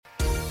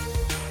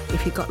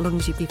If you've got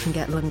lungs, you can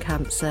get lung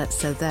cancer,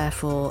 so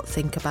therefore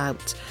think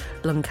about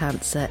lung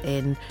cancer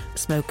in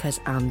smokers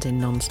and in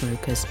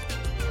non-smokers.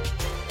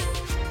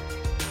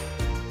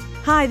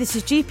 Hi, this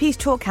is GPs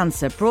Talk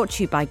Cancer, brought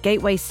to you by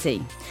Gateway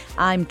C.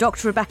 I'm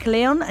Dr. Rebecca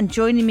Leon, and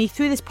joining me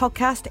through this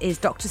podcast is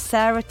Dr.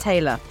 Sarah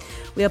Taylor.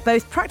 We are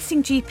both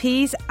practicing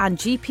GPs and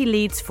GP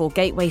leads for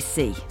Gateway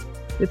C.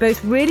 We're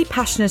both really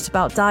passionate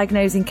about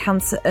diagnosing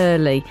cancer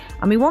early,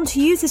 and we want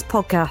to use this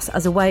podcast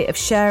as a way of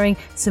sharing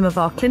some of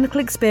our clinical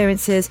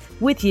experiences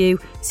with you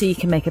so you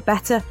can make a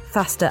better,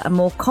 faster and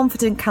more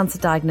confident cancer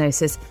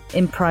diagnosis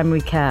in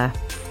primary care.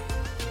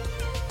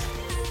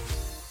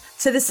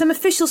 So there's some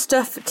official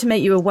stuff to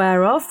make you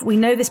aware of. We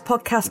know this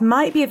podcast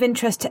might be of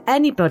interest to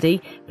anybody,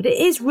 but it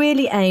is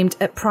really aimed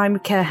at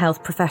primary care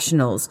health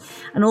professionals.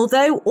 And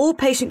although all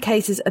patient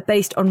cases are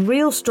based on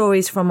real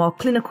stories from our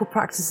clinical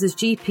practice as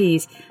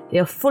GPs, they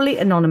are fully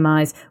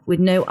anonymised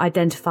with no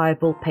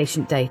identifiable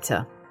patient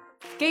data.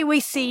 Gateway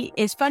C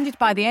is funded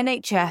by the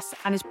NHS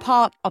and is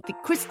part of the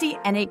Christie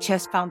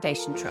NHS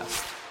Foundation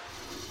Trust.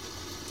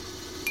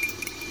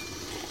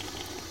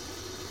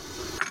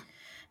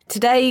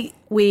 Today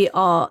we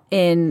are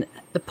in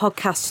the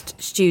podcast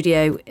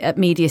studio at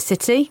Media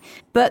City,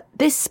 but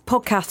this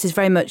podcast is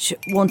very much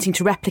wanting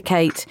to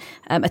replicate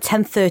a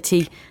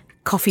 10:30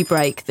 coffee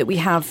break that we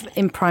have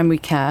in primary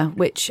care,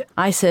 which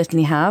I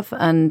certainly have.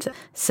 And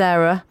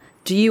Sarah,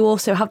 do you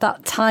also have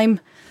that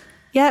time?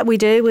 Yeah, we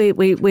do.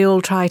 We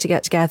all try to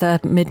get together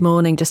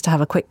mid-morning just to have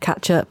a quick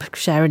catch-up,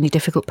 share any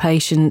difficult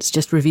patients,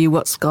 just review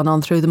what's gone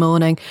on through the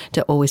morning.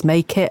 Don't always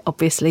make it,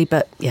 obviously,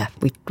 but yeah,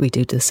 we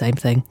do the same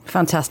thing.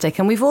 Fantastic.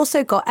 And we've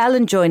also got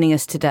Ellen joining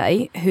us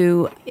today,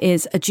 who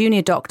is a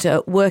junior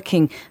doctor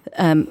working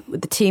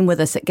with the team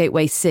with us at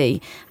Gateway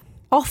C.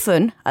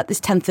 Often at this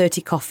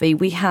 10:30 coffee,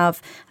 we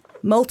have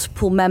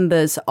multiple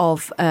members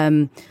of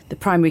the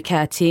primary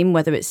care team,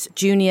 whether it's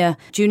junior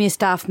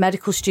staff,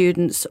 medical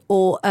students,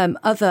 or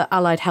other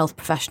allied health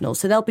professionals.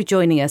 So they'll be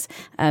joining us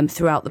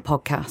throughout the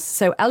podcast.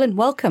 So Ellen,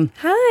 welcome.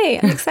 Hi,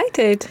 I'm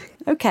excited.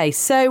 Okay,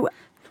 so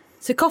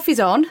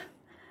coffee's on.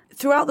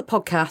 Throughout the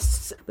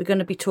podcasts, we're going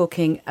to be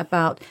talking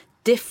about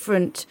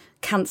different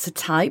cancer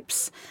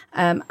types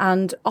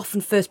and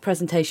often first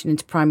presentation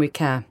into primary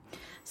care.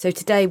 So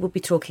today we'll be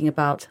talking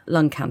about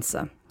lung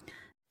cancer.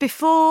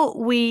 Before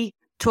we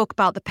talk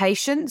about the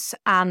patients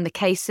and the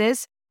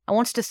cases, I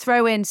wanted to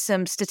throw in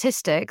some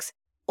statistics.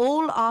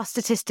 All our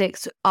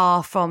statistics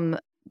are from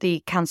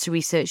the Cancer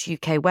Research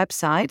UK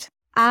website.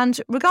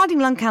 And regarding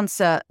lung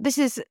cancer, this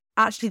is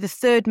actually the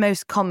third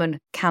most common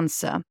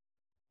cancer.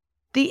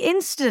 The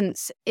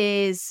incidence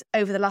is,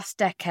 over the last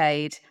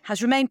decade,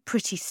 has remained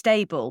pretty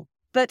stable.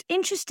 But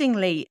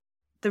interestingly,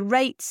 the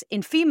rates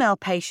in female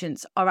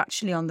patients are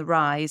actually on the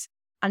rise.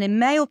 And in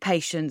male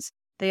patients,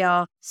 they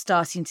are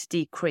starting to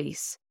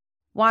decrease.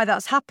 Why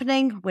that's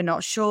happening, we're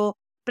not sure.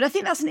 But I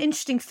think that's an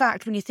interesting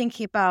fact when you're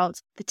thinking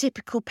about the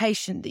typical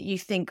patient that you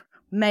think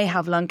may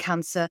have lung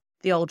cancer,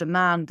 the older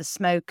man, the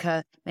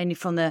smoker, mainly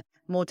from the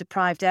more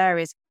deprived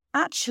areas.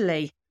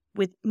 Actually,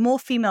 with more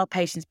female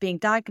patients being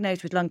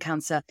diagnosed with lung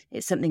cancer,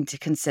 it's something to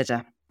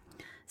consider.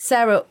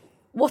 Sarah,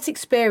 what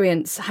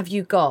experience have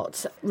you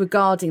got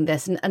regarding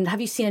this? And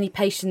have you seen any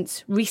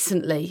patients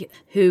recently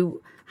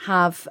who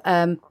have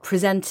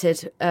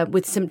presented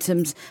with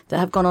symptoms that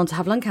have gone on to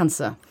have lung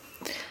cancer?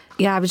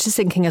 Yeah, I was just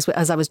thinking as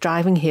I was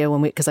driving here,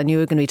 because I knew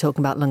we were going to be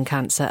talking about lung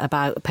cancer,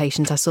 about a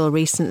patient I saw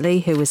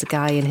recently who was a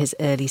guy in his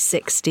early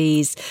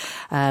 60s,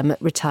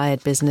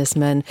 retired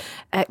businessman,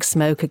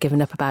 ex-smoker,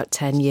 given up about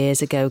 10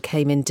 years ago,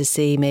 came in to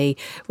see me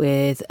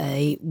with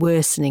a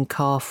worsening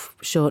cough,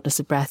 shortness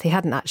of breath. He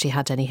hadn't actually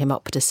had any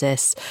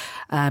hemoptysis,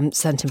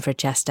 sent him for a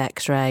chest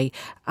x-ray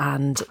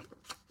and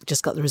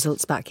just got the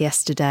results back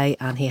yesterday,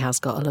 and he has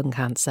got a lung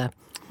cancer.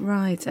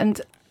 Right, and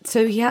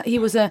so he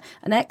was an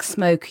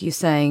ex-smoker, you're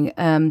saying.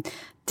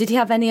 Did he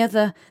have any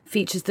other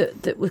features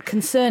that were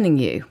concerning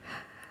you?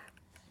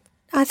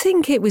 I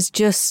think it was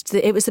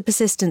the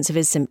persistence of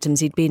his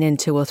symptoms. He'd been in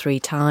 2 or 3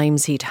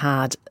 times. He'd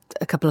had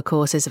a couple of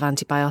courses of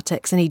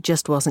antibiotics, and he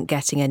just wasn't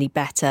getting any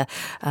better.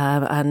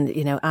 And,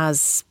 you know,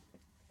 as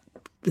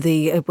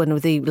one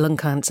of the lung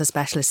cancer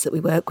specialists that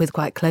we work with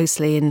quite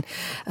closely, and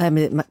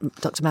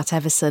Dr. Matt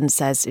Everson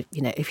says,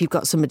 you know, if you've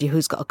got somebody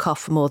who's got a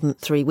cough for more than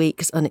 3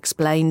 weeks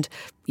unexplained,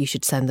 you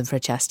should send them for a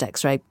chest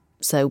x-ray.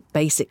 So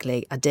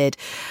basically I did.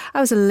 I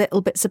was a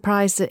little bit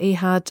surprised that he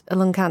had a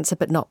lung cancer,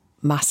 but not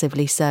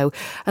massively so.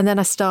 And then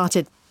I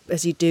started,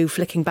 as you do,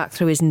 flicking back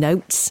through his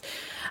notes.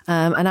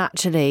 And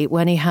actually,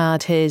 when he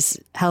had his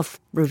health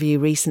review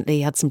recently,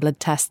 he had some blood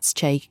tests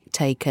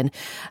taken,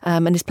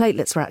 and his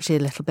platelets were actually a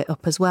little bit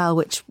up as well,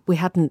 which we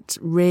hadn't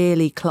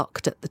really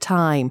clocked at the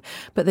time,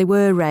 but they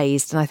were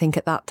raised. And I think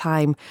at that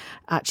time,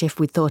 actually, if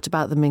we'd thought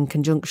about them in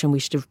conjunction, we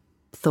should have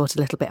thought a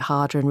little bit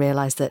harder and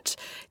realised that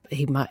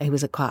he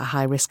was at quite a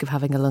high risk of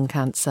having a lung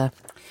cancer.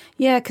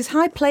 Yeah, because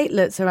high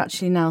platelets are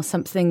actually now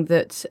something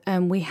that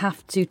we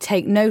have to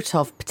take note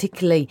of.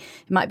 Particularly,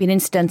 it might be an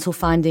incidental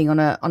finding on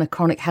a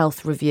chronic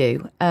health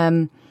review.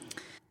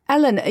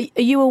 Ellen,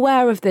 are you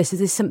aware of this? Is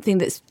this something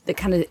that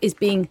kind of is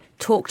being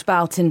talked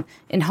about in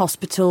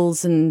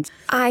hospitals? And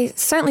I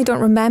certainly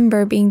don't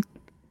remember being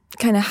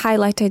kind of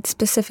highlighted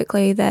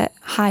specifically that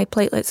high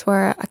platelets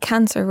were a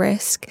cancer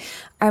risk.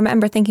 I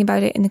remember thinking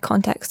about it in the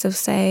context of,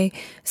 say,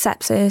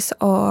 sepsis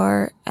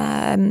or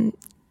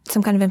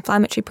some kind of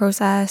inflammatory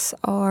process,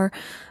 or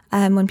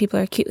when people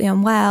are acutely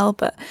unwell,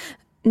 but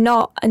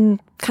not in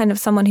kind of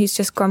someone who's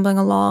just grumbling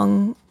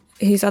along,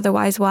 who's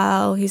otherwise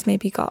well, who's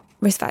maybe got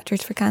risk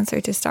factors for cancer,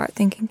 to start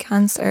thinking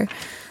cancer.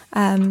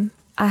 I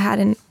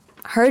hadn't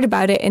heard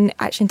about it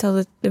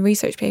until the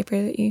research paper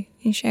that you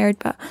shared,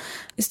 but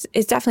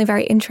it's definitely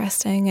very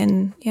interesting,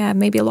 and yeah,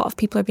 maybe a lot of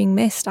people are being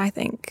missed, I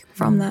think,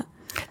 from that.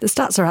 The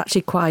stats are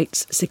actually quite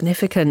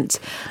significant.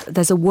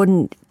 There's the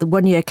 1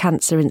 year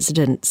cancer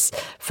incidence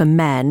for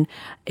men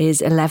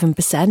is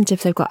 11%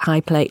 if they've got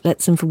high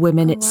platelets, and for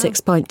women it's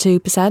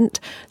 6.2%.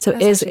 So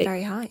That's actually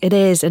very high. It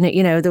is, and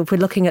if we're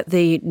looking at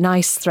the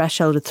NICE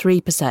threshold of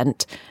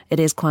 3%, it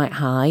is quite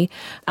high,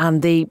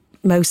 and the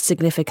most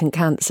significant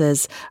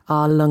cancers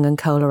are lung and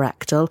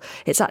colorectal.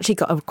 It's actually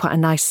got quite a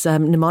nice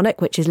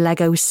mnemonic, which is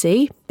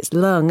LEGO-C. It's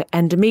lung,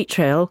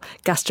 endometrial,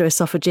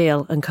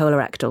 gastroesophageal, and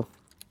colorectal.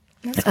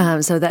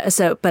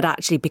 But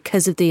actually,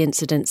 because of the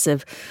incidence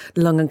of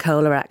lung and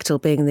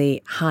colorectal being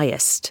the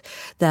highest,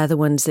 they're the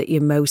ones that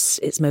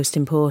it's most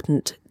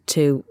important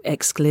to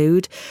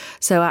exclude.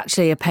 So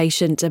actually, a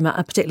patient,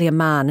 particularly a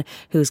man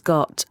who's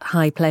got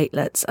high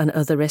platelets and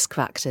other risk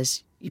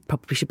factors, you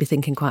probably should be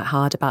thinking quite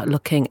hard about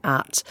looking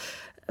at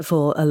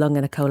for a lung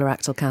and a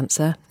colorectal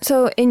cancer.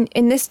 So in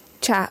this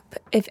chap,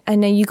 if I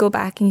know you go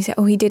back and you say,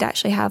 oh, he did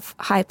actually have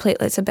high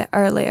platelets a bit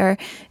earlier,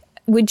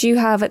 would you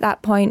have at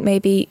that point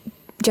maybe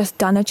just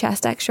done a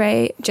chest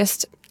x-ray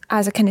just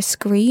as a kind of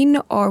screen,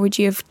 or would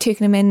you have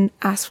taken him in,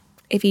 asked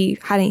if he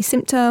had any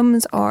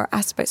symptoms, or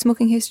asked about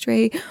smoking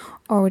history,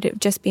 or would it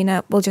just been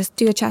we'll just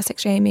do a chest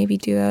x-ray, maybe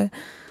do a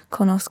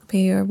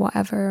colonoscopy or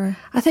whatever?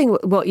 I think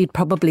what you'd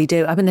probably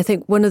do, I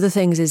think one of the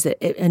things is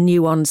that a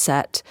new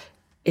onset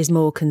is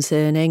more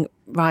concerning.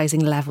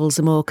 Rising levels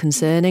are more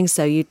concerning.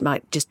 So you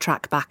might just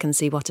track back and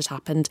see what had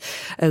happened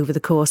over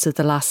the course of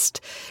the last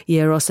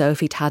year or so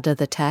if he'd had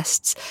other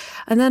tests.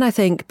 And then I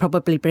think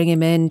probably bring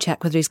him in,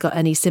 check whether he's got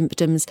any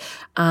symptoms,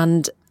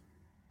 and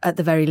at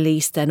the very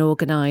least then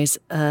organise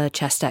a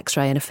chest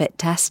x-ray and a fit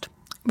test.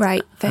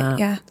 Right, fit,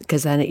 yeah.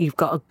 Because then you've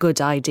got a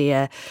good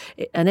idea.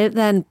 And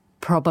then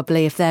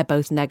probably, if they're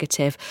both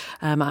negative,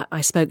 I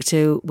spoke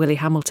to Willie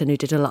Hamilton, who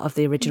did a lot of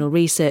the original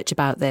research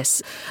about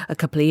this a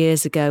couple of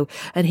years ago,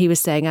 and he was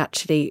saying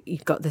actually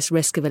you've got this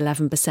risk of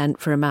 11%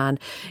 for a man.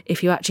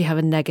 If you actually have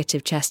a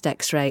negative chest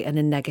x-ray and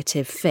a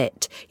negative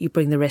fit, you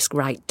bring the risk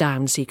right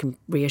down, so you can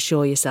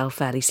reassure yourself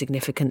fairly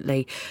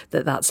significantly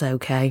that that's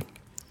okay.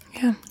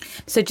 Yeah.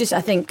 So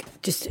I think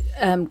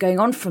going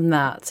on from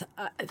that,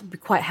 it'd be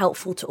quite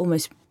helpful to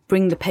almost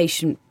bring the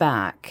patient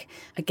back,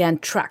 again,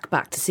 track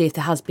back to see if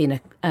there has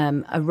been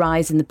a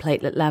rise in the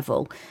platelet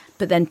level,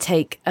 but then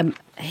take a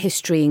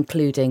history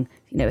including,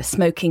 a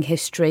smoking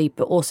history,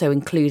 but also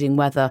including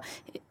whether,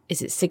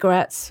 is it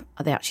cigarettes?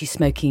 Are they actually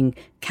smoking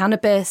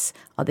cannabis?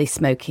 Are they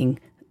smoking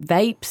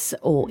vapes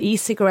or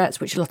e-cigarettes,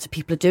 which a lot of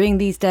people are doing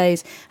these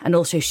days? And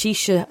also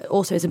shisha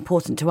also is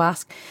important to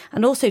ask,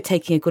 and also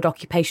taking a good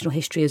occupational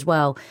history as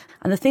well.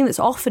 And the thing that's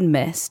often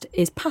missed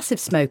is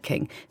passive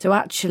smoking. So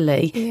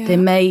actually they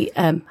may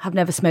have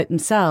never smoked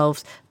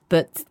themselves,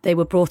 but they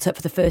were brought up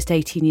for the first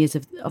 18 years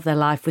of their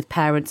life with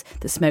parents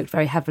that smoked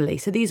very heavily.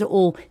 So these are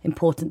all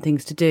important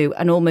things to do,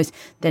 and almost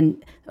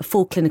then a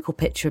full clinical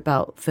picture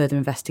about further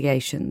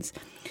investigations.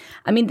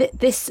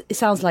 This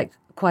sounds like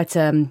quite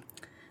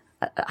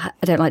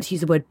I don't like to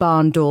use the word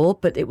barn door,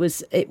 but it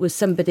was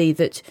somebody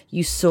that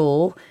you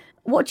saw.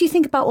 What do you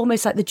think about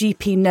almost like the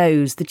GP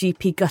knows, the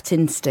GP gut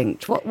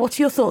instinct? What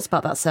are your thoughts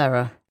about that,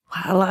 Sarah?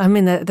 Well,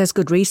 there's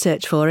good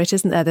research for it,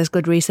 isn't there? There's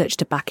good research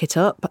to back it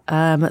up,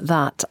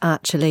 that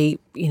actually,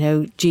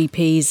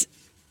 GP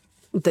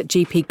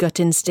gut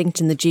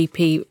instinct and the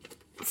GP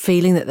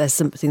feeling that there's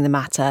something the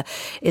matter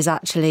is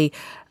actually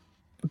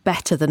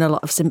better than a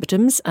lot of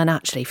symptoms. And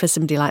actually, for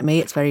somebody like me,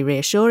 it's very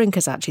reassuring,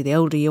 because actually the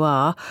older you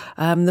are,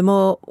 the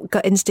more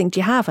gut instinct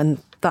you have.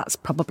 And that's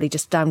probably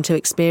just down to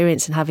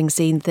experience and having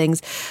seen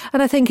things.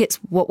 And I think it's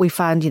what we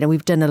found,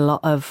 we've done a lot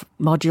of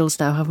modules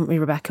now, haven't we,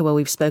 Rebecca, where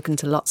we've spoken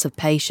to lots of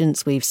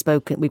patients, we've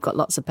got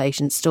lots of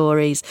patient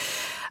stories.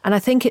 And I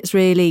think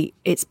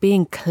it's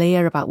being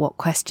clear about what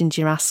questions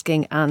you're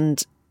asking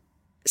and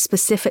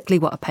specifically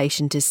what a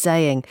patient is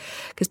saying,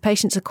 because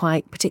patients are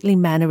particularly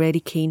men, are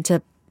really keen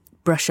to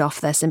brush off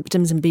their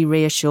symptoms and be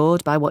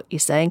reassured by what you're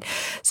saying.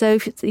 So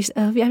if you say,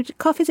 have you had a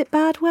cough? Is it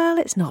bad? Well,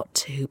 it's not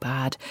too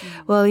bad.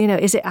 Well,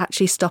 is it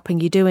actually stopping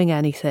you doing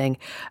anything?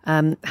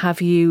 Have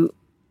you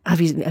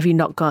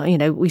not got,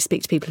 we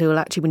speak to people who will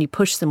actually, when you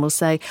push them, will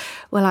say,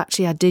 well,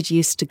 actually, I did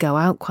used to go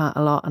out quite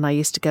a lot, and I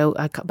used to go,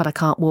 but I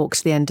can't walk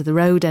to the end of the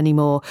road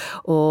anymore.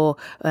 Or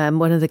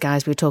one of the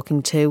guys we were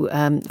talking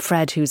to,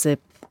 Fred, who's a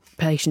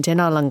patient in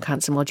our lung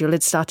cancer module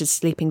had started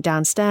sleeping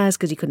downstairs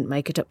because he couldn't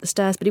make it up the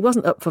stairs, but he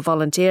wasn't up for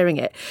volunteering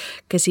it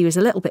because he was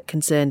a little bit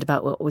concerned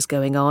about what was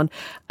going on,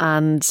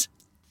 and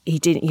he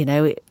didn't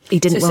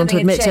want to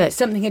admit to it.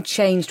 Something had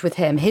changed with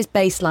him. His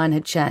baseline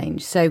had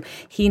changed, so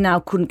he now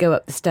couldn't go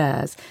up the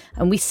stairs.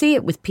 And we see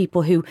it with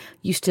people who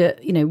used to,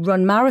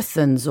 run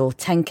marathons or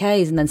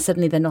 10Ks, and then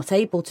suddenly they're not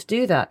able to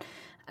do that.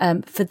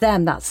 For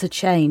them, that's a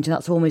change, and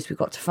that's almost we've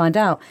got to find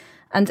out.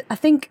 And I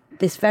think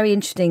this very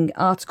interesting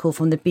article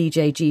from the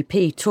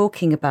BJGP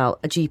talking about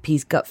a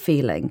GP's gut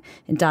feeling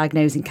in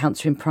diagnosing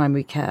cancer in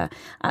primary care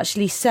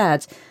actually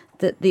said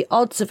that the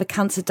odds of a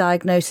cancer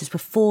diagnosis were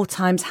 4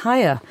 times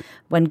higher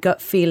when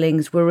gut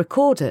feelings were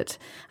recorded.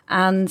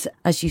 And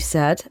as you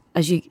said,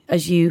 as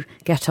you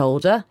get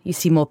older, you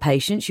see more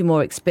patients, you're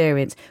more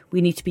experienced.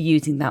 We need to be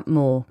using that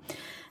more.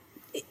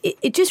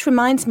 It just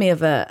reminds me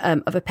of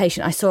a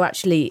patient I saw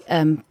actually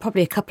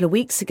probably a couple of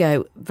weeks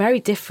ago. Very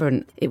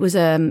different. It was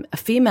a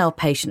female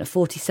patient, a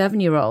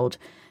 47-year-old,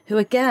 who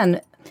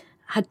again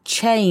had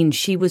changed.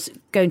 She was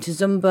going to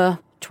Zumba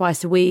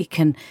twice a week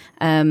and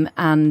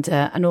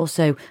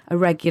also a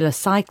regular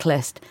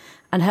cyclist,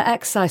 and her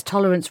exercise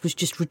tolerance was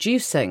just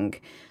reducing.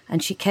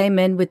 And she came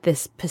in with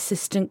this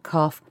persistent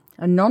cough,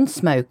 a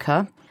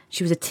non-smoker.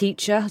 She was a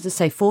teacher, as I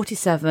say,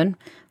 47,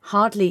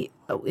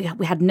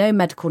 we had no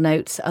medical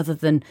notes other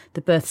than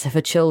the births of her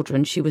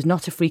children. She was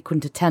not a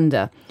frequent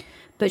attender,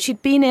 but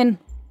she'd been in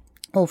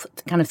all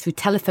kind of through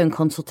telephone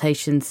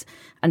consultations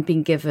and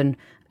been given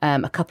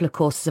a couple of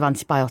courses of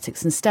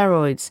antibiotics and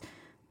steroids.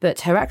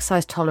 But her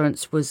exercise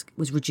tolerance was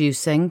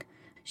reducing.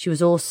 She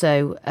was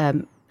also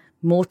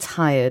more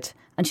tired,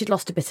 and she'd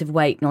lost a bit of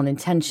weight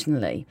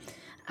non-intentionally.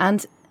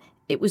 And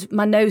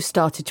my nose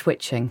started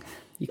twitching.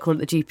 You call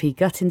it the GP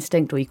gut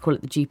instinct, or you call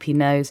it the GP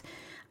nose.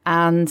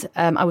 And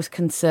I was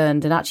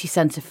concerned and actually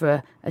sent her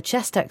for a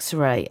chest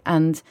X-ray.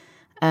 And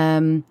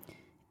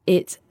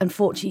it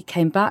unfortunately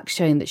came back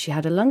showing that she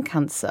had a lung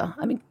cancer.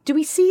 I mean, do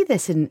we see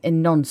this in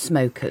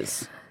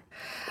non-smokers?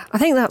 I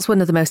think that's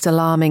one of the most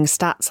alarming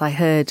stats I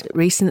heard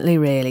recently,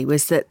 really,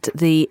 was that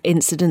the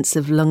incidence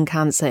of lung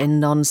cancer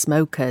in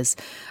non-smokers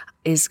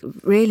is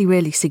really,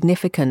 really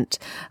significant.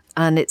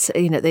 And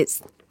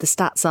the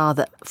stats are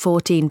that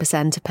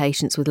 14% of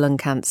patients with lung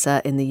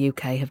cancer in the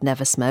UK have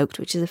never smoked,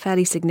 which is a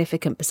fairly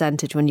significant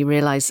percentage when you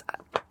realise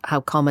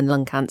how common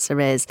lung cancer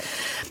is.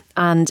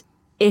 And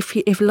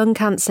if lung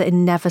cancer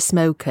in never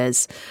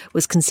smokers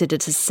was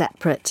considered a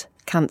separate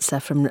cancer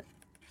from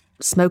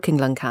smoking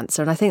lung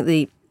cancer, and I think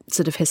the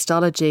sort of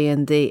histology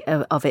and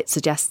of it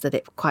suggests that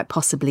it quite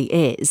possibly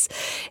is,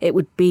 it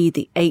would be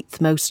the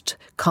 8th most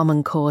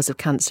common cause of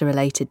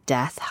cancer-related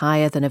death,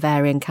 higher than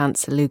ovarian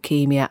cancer,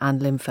 leukemia and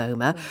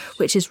lymphoma,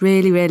 which is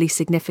really, really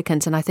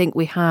significant. And I think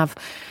we have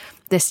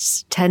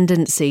this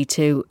tendency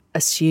to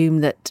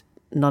assume that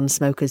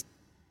non-smokers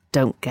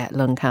don't get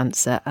lung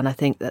cancer, and I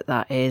think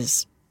that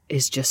is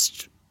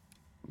just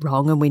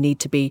wrong, and we need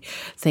to be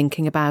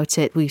thinking about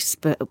it.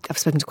 I've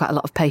spoken to quite a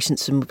lot of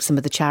patients from some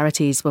of the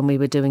charities when we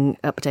were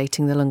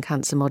updating the lung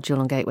cancer module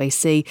on Gateway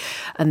C,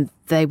 and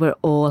they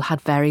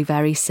had very,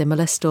 very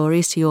similar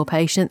stories to your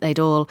patient. They'd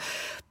all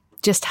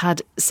just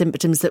had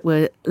symptoms that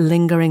were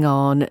lingering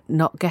on,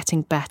 not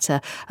getting better.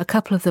 A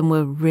couple of them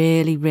were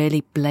really, really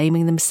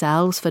blaming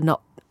themselves for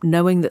not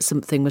knowing that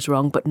something was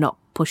wrong, but not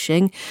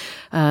pushing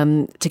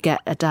to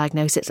get a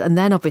diagnosis. And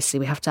then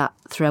obviously we have to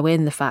throw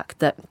in the fact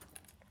that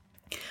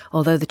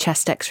although the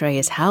chest X-ray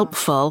is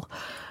helpful,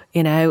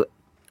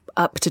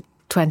 up to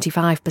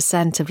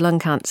 25% of lung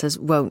cancers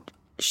won't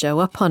show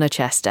up on a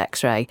chest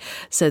X-ray.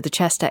 So the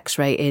chest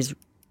X-ray is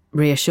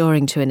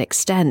reassuring to an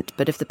extent,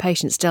 but if the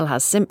patient still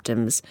has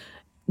symptoms,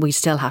 we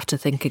still have to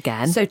think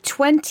again. So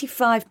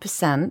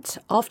 25%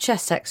 of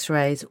chest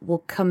X-rays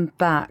will come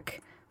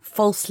back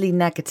falsely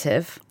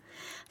negative.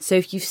 So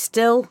if you're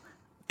still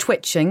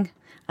twitching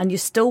and you're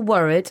still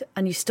worried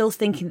and you're still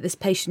thinking that this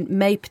patient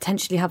may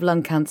potentially have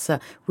lung cancer,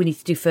 we need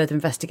to do further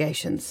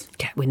investigations.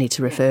 Yeah, we need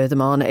to refer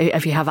them on.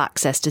 If you have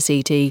access to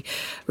CT,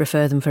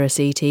 refer them for a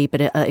CT.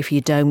 But if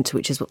you don't,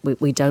 which is what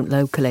we don't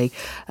locally,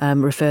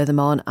 refer them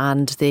on,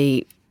 and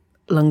the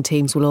lung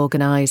teams will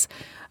organise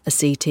a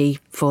CT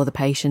for the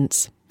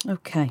patients.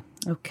 Okay.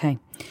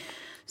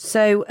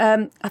 So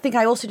I think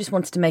I also just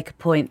wanted to make a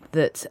point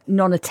that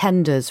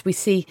non-attenders, we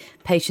see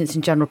patients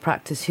in general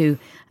practice who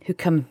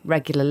come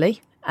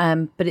regularly,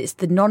 but it's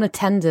the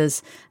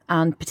non-attenders,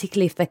 and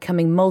particularly if they're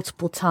coming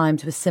multiple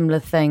times with similar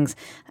things.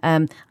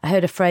 I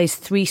heard a phrase,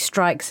 3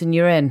 strikes and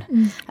you're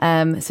in.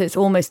 So it's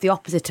almost the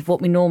opposite of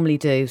what we normally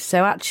do.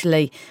 So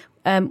actually,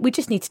 we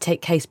just need to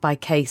take case by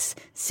case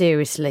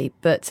seriously.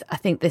 But I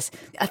think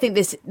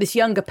this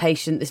younger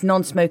patient, this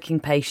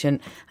non-smoking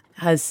patient,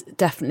 has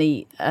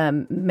definitely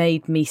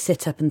made me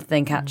sit up and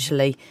think,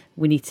 actually,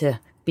 we need to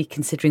be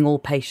considering all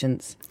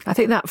patients. I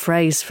think that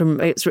phrase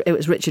it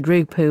was Richard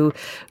Roop, who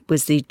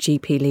was the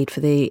GP lead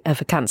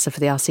for cancer for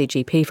the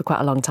RCGP for quite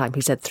a long time,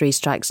 who said 3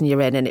 strikes and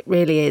you're in. And it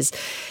really is,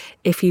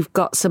 if you've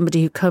got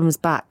somebody who comes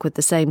back with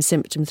the same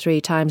symptom 3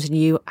 times and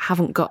you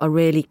haven't got a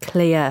really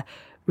clear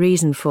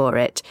reason for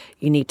it,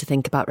 you need to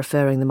think about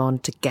referring them on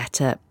to get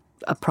a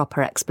a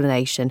proper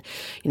explanation.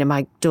 You know,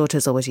 my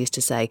daughters always used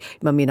to say,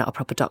 Mum, you're not a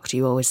proper doctor.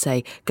 You always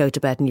say, go to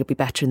bed and you'll be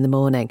better in the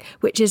morning,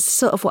 which is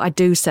sort of what I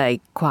do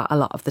say quite a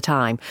lot of the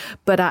time.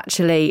 But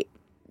actually,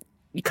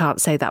 you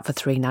can't say that for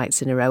 3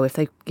 nights in a row if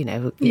they, you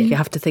know, you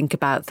have to think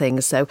about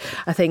things. So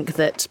I think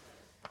that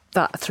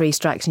 3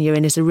 strikes and you're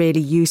in is a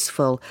really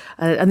useful.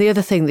 And the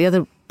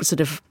other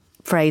sort of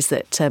phrase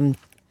that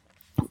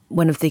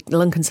one of the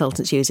lung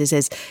consultants uses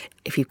is,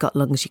 if you've got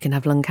lungs, you can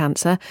have lung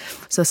cancer.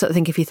 So I sort of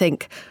think if you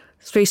think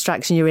 3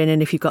 strikes and you're in,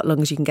 and if you've got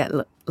lungs, you can get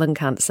lung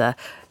cancer,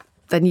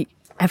 then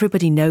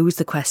everybody knows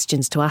the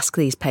questions to ask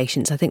these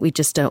patients. I think we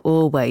just don't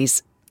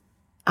always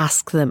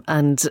ask them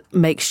and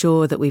make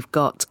sure that we've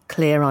got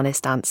clear,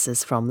 honest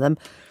answers from them.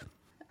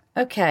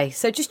 Okay,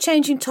 so just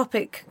changing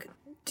topic,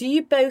 do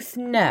you both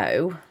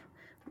know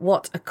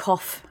what a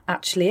cough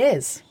actually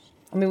is?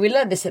 I mean, we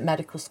learned this at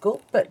medical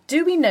school, but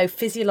do we know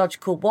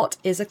physiological what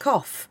is a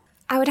cough?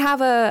 I would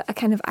have a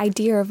kind of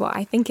idea of what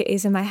I think it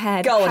is in my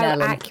head. Go on, how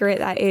Ellen. accurate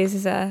that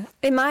is.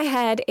 In my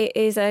head, it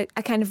is a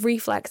kind of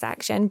reflex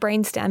action,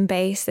 brainstem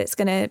based, that's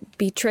going to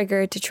be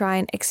triggered to try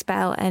and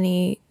expel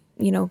any,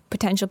 you know,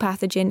 potential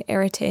pathogen,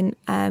 irritant,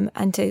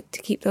 and to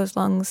keep those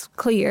lungs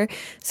clear.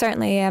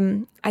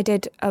 Certainly, I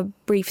did a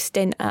brief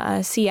stint at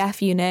a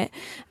CF unit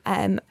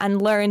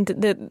and learned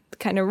the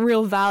kind of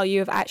real value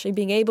of actually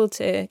being able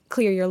to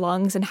clear your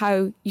lungs and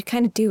how you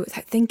kind of do it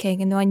without thinking.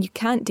 And when you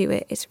can't do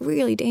it, it's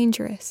really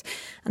dangerous.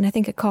 And I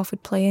think a cough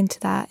would play into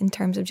that in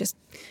terms of just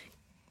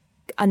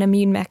an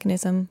immune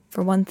mechanism,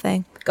 for one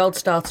thing. Gold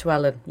star to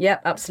Ellen.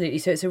 Yep, absolutely.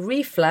 So it's a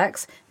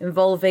reflex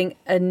involving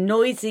a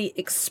noisy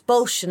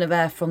expulsion of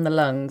air from the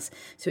lungs.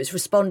 So it's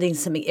responding to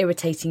something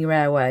irritating your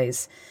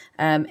airways.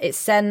 It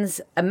sends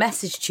a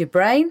message to your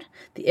brain,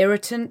 the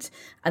irritant,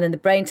 and then the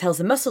brain tells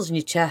the muscles in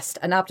your chest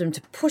and abdomen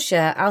to push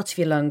air out of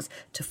your lungs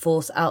to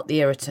force out the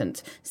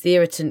irritant. So the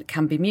irritant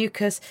can be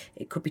mucus,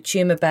 it could be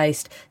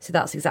tumour-based. So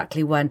that's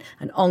exactly when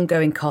an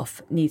ongoing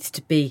cough needs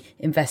to be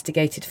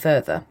investigated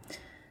further.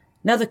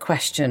 Another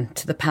question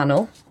to the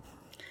panel.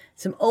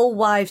 Some old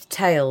wives'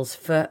 tales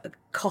for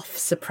cough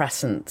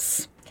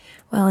suppressants.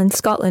 Well, in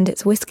Scotland,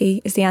 it's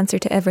whiskey is the answer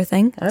to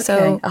everything. Okay.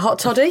 So, a hot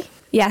toddy?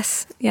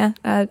 yes, yeah,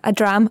 a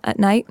dram at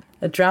night.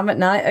 A dram at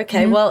night?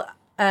 Okay, well,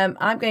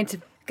 I'm going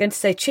to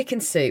say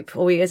chicken soup,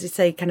 or as we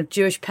say, kind of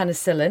Jewish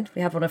penicillin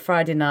we have on a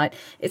Friday night.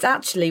 It's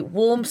actually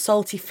warm,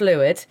 salty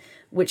fluid,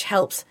 which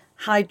helps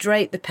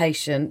hydrate the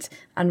patient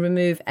and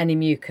remove any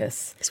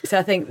mucus. So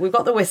I think we've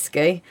got the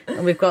whiskey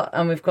and we've got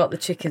the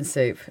chicken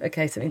soup.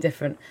 Okay, something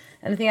different.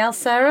 Anything else,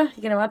 Sarah?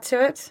 You going to add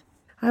to it?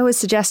 I always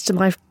suggest to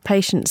my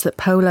patients that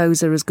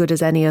polos are as good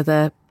as any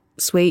other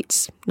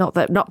sweets. Not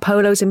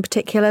polos in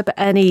particular, but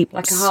any.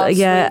 Like a hard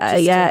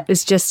sweet.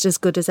 It's just as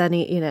good as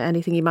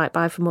anything you might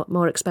buy from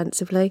more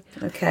expensively.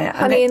 Okay.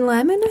 Honey and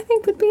lemon, I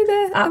think, would be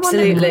the one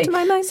that comes to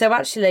my mind. So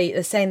actually,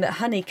 they're saying that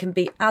honey can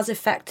be as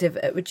effective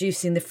at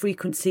reducing the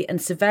frequency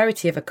and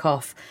severity of a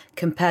cough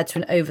compared to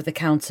an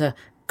over-the-counter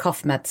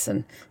cough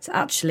medicine. So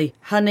actually,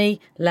 honey,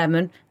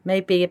 lemon,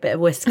 maybe a bit of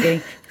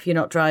whiskey if you're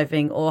not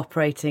driving or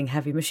operating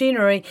heavy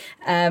machinery,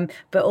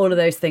 but all of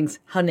those things,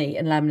 honey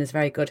and lemon is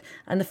very good.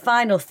 And the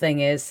final thing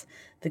is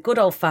the good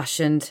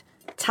old-fashioned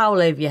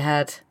towel over your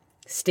head,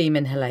 steam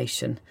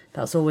inhalation.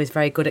 That's always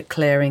very good at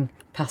clearing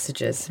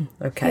passages.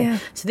 Okay, yeah.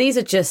 So these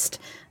are just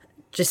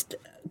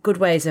good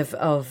ways of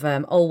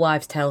old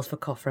wives' tales for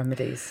cough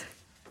remedies.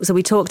 So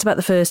we talked about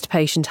the first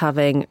patient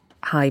having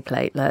high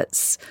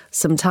platelets.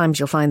 Sometimes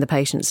you'll find the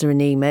patients are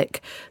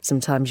anemic.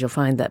 Sometimes you'll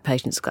find that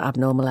patients have got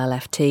abnormal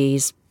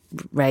LFTs,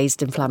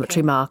 raised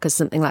inflammatory markers,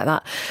 something like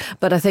that.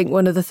 But I think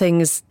one of the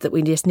things that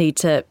we just need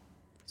to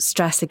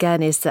stress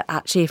again is that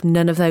actually if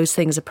none of those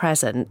things are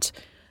present,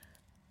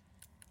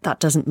 that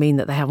doesn't mean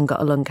that they haven't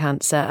got a lung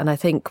cancer. And I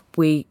think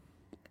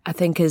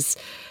as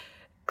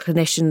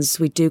clinicians,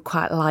 we do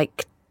quite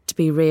like to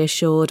be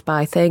reassured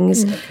by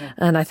things. Okay.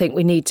 And I think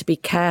we need to be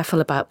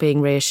careful about being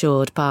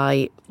reassured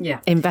by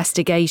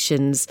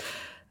investigations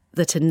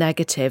that are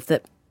negative,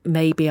 that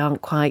maybe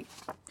aren't quite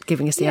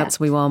giving us the answer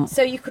we want.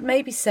 So you could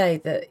maybe say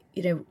that,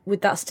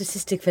 with that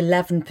statistic of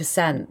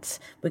 11%,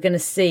 we're going to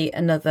see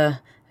another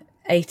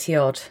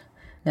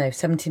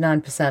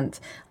 79%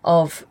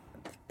 of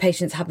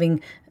patients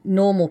having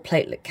normal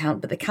platelet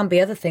count, but there can be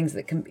other things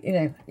that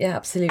can,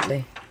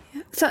 absolutely.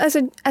 So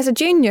as a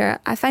junior,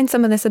 I find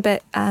some of this a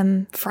bit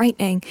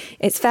frightening.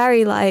 It's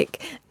very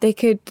like they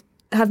could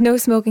have no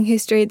smoking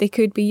history, they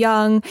could be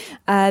young,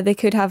 they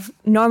could have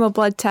normal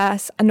blood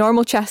tests, a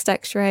normal chest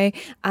x-ray,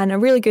 and a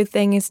really good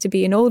thing is to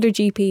be an older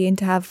GP and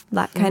to have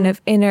that kind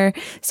of inner.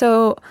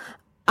 So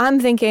I'm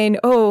thinking,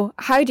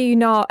 how do you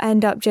not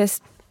end up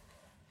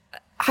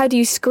how do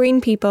you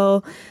screen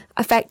people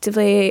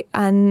effectively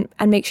and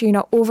make sure you're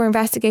not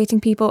over-investigating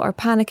people or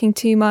panicking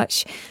too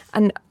much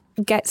and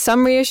get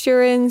some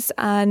reassurance?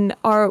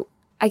 Or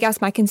I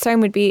guess my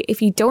concern would be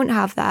if you don't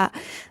have that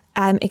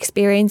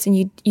experience and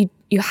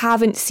you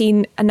haven't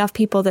seen enough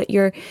people that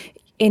your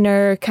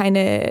inner kind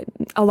of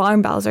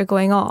alarm bells are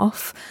going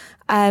off,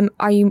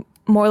 are you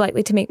more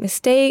likely to make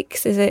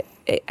mistakes? Is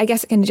I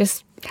guess it can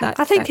just...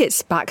 I think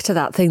it's back to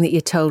that thing that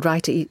you're told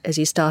right as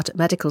you start at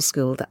medical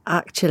school, that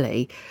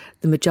actually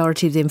the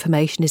majority of the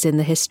information is in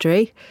the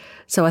history.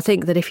 So I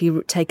think that if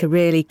you take a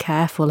really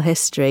careful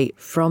history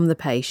from the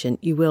patient,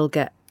 you will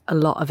get a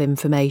lot of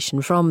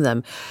information from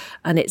them.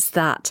 And it's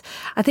that.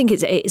 I think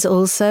it's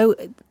also,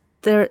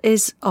 there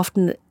is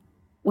often...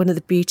 One of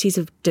the beauties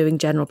of doing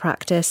general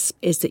practice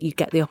is that you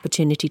get the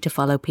opportunity to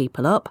follow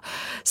people up.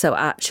 So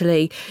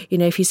actually,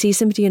 if you see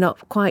somebody you're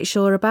not quite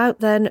sure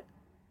about, then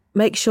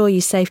make sure you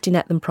safety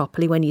net them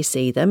properly when you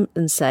see them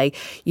and say,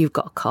 you've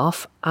got a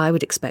cough. I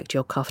would expect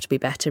your cough to be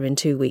better in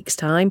 2 weeks'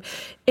 time.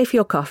 If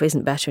your cough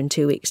isn't better in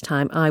 2 weeks'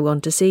 time, I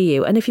want to see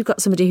you. And if you've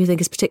got somebody who you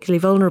think is particularly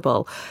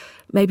vulnerable,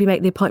 maybe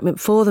make the appointment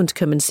for them to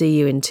come and see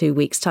you in 2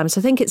 weeks' time.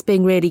 So I think it's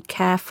being really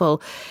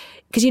careful,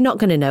 because you're not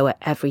going to know it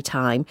every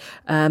time.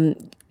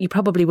 You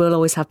probably will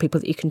always have people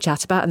that you can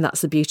chat about, and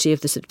that's the beauty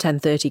of the sort of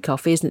 10:30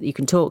 coffee, isn't it? That you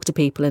can talk to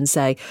people and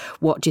say,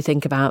 what do you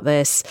think about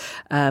this?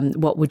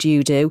 What would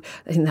you do?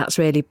 I think that's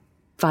really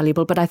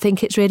valuable. But I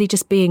think it's really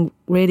just being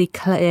really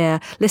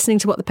clear, listening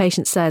to what the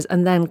patient says,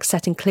 and then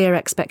setting clear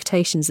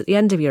expectations at the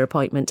end of your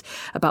appointment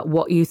about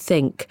what you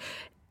think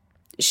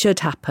should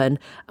happen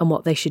and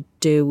what they should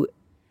do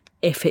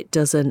if it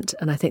doesn't.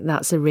 And I think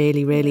that's a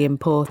really, really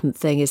important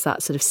thing, is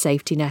that sort of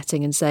safety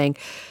netting and saying,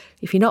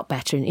 if you're not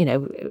better,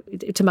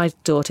 to my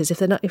daughters,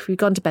 if you've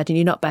gone to bed and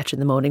you're not better in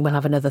the morning, we'll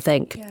have another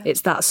think. Yeah.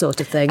 It's that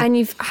sort of thing. And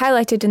you've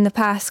highlighted in the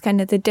past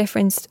kind of the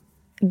difference,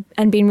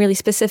 and being really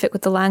specific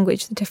with the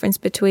language, the difference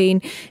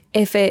between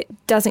if it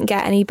doesn't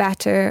get any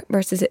better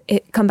versus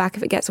it come back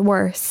if it gets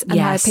worse, and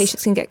how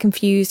patients can get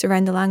confused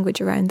around the language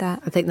around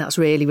that. I think that's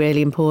really,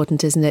 really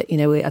important, isn't it?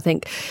 I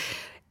think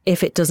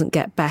if it doesn't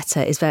get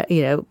better, is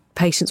very,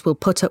 patients will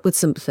put up with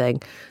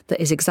something that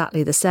is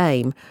exactly the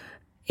same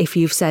if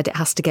you've said it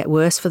has to get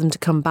worse for them to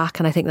come back.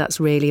 And I think that's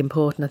really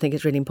important. I think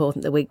it's really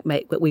important that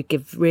we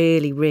give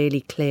really,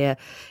 really clear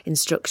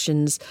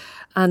instructions,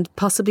 and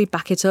possibly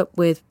back it up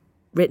with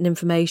written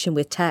information,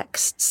 with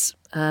texts.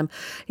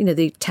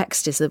 The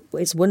text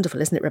it's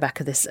wonderful, isn't it,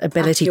 Rebecca, this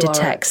ability to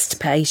text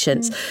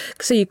patients.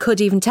 So you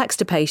could even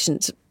text a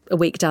patient a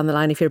week down the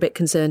line if you're a bit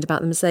concerned about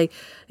them and say,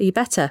 are you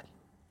better?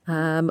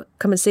 Come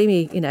and see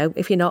me.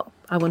 If you're not,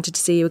 I wanted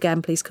to see you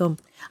again, please come.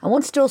 I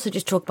wanted to also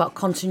just talk about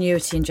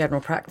continuity in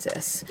general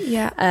practice.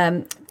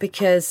 Yeah.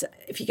 Because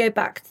if you go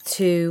back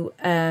to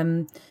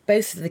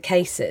both of the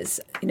cases,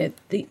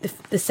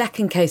 the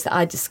second case that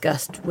I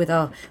discussed with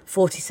our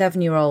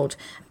 47-year-old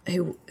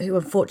who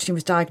unfortunately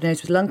was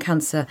diagnosed with lung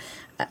cancer,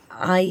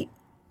 I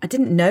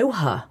didn't know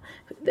her.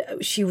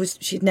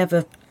 She'd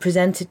never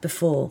presented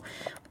before.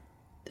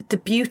 The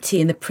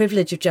beauty and the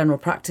privilege of general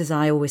practice,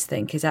 I always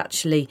think, is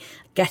actually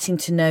getting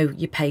to know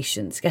your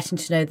patients, getting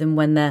to know them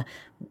when they're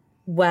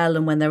well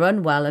and when they're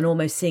unwell, and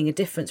almost seeing a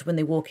difference when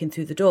they walk in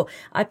through the door.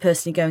 I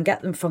personally go and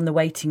get them from the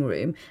waiting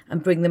room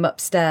and bring them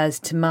upstairs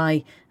to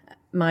my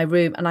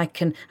room, and I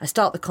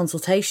start the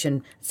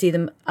consultation, see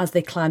them as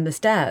they climb the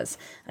stairs.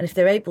 And if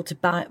they're able to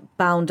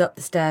bound up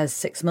the stairs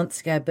 6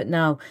 months ago, but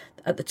now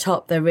at the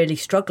top they're really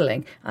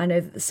struggling, I know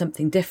that there's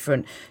something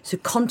different. So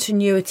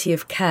continuity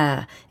of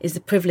care is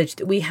the privilege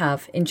that we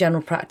have in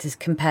general practice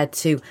compared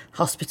to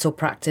hospital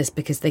practice,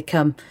 because they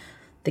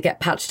get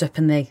patched up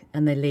and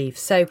they leave.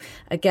 So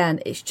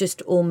again, it's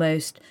just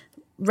almost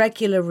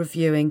regular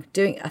reviewing,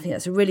 I think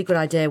that's a really good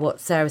idea what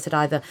Sarah said,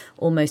 either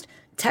almost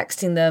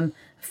texting them,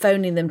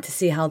 phoning them to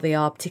see how they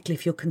are, particularly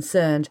if you're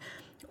concerned,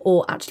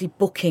 or actually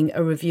booking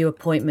a review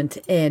appointment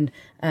in,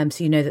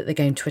 so you know that they're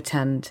going to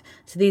attend.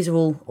 So these are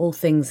all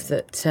things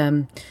that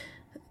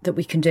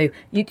we can do.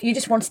 You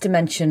just wanted to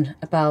mention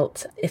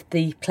about if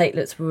the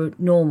platelets were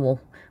normal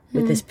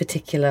with that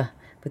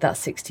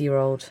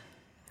 60-year-old.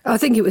 I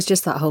think it was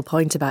just that whole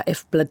point about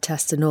if blood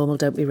tests are normal,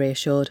 don't be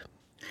reassured.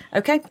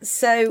 Okay,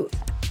 so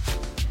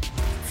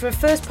for a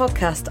first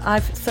podcast,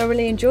 I've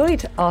thoroughly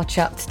enjoyed our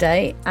chat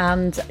today,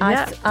 and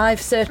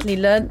I've certainly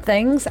learnt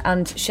things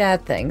and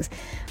shared things.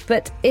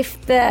 But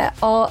if there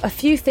are a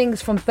few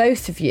things from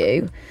both of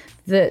you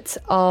that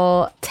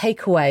are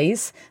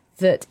takeaways,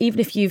 that even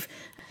if you've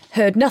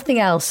heard nothing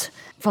else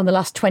from the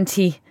last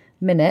 20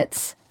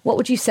 minutes, what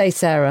would you say,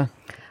 Sarah?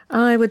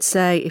 I would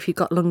say if you've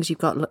got lungs, you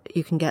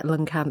can get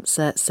lung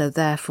cancer. So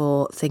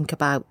therefore, think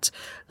about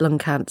lung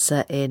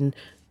cancer in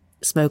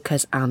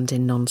smokers and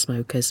in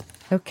non-smokers.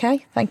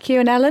 Okay, thank you.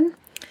 And Ellen?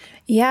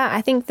 Yeah,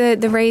 I think the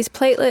raised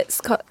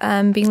platelets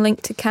being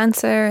linked to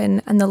cancer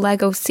and the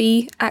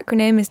LEGO-C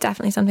acronym is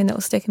definitely something that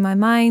will stick in my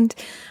mind.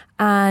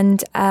 And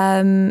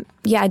the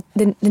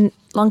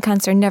lung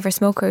cancer in never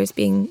smokers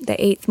being the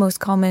 8th most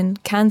common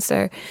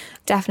cancer,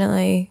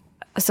 definitely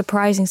a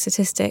surprising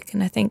statistic.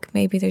 And I think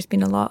maybe there's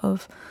been a lot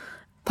of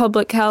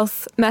public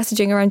health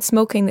messaging around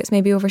smoking that's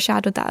maybe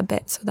overshadowed that a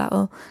bit. So that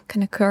will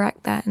kind of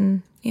correct that,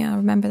 and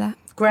remember that.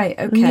 Great,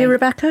 okay. You,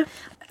 Rebecca?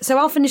 So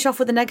I'll finish off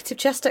with a negative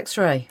chest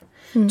x-ray.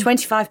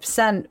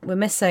 25% we're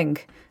missing.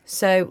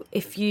 So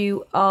if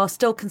you are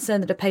still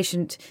concerned that a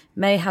patient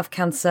may have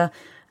cancer,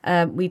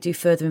 we do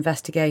further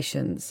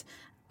investigations.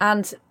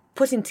 And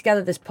putting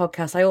together this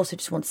podcast, I also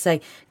just want to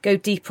say, go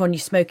deeper on your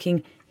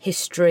smoking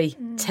history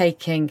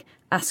taking,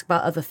 ask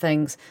about other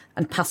things,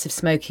 and passive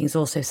smoking is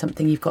also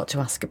something you've got to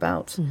ask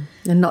about.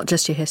 And not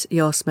just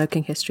your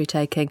smoking history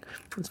taking,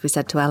 as we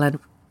said to Ellen,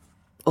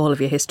 all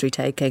of your history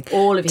taking.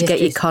 All of your to get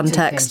history your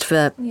context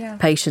for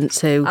patients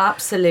who...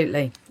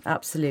 Absolutely.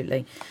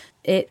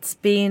 It's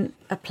been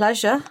a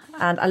pleasure,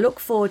 and I look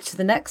forward to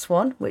the next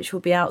one, which will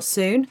be out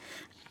soon.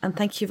 And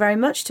thank you very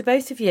much to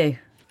both of you.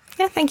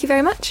 Yeah, thank you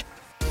very much.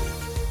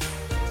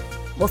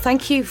 Well,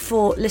 thank you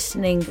for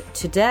listening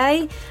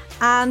today.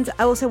 And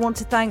I also want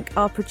to thank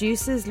our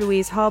producers,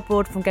 Louise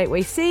Harbord from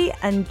Gateway C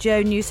and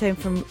Joe Newshome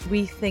from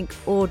Rethink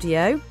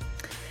Audio.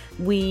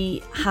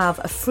 We have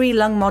a free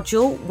lung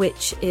module,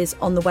 which is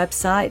on the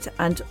website,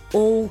 and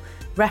all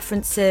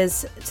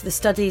references to the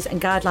studies and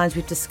guidelines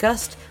we've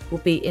discussed will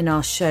be in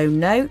our show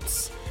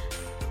notes.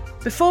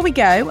 Before we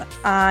go,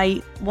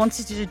 I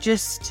wanted to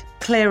just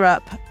clear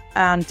up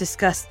and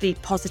discuss the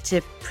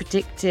positive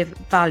predictive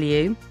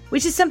value,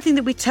 which is something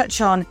that we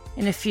touch on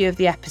in a few of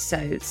the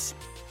episodes.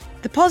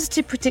 The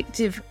positive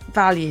predictive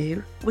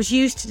value was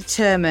used to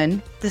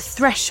determine the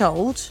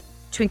threshold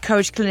to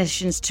encourage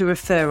clinicians to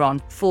refer on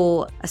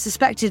for a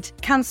suspected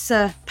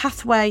cancer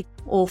pathway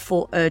or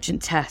for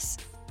urgent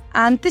tests.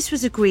 And this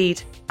was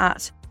agreed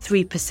at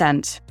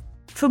 3%.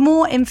 For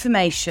more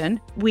information,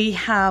 we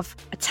have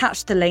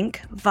attached the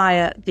link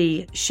via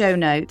the show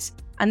notes,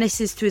 and this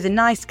is through the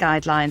NICE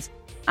guidelines.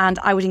 And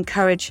I would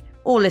encourage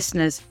all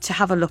listeners to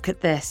have a look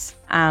at this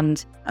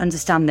and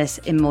understand this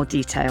in more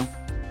detail.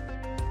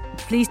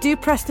 Please do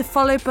press the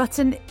follow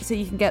button so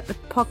you can get the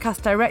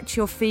podcast direct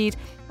to your feed.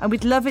 And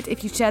we'd love it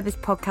if you share this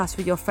podcast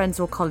with your friends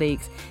or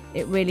colleagues.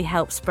 It really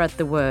helps spread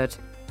the word.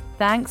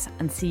 Thanks,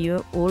 and see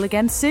you all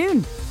again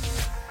soon.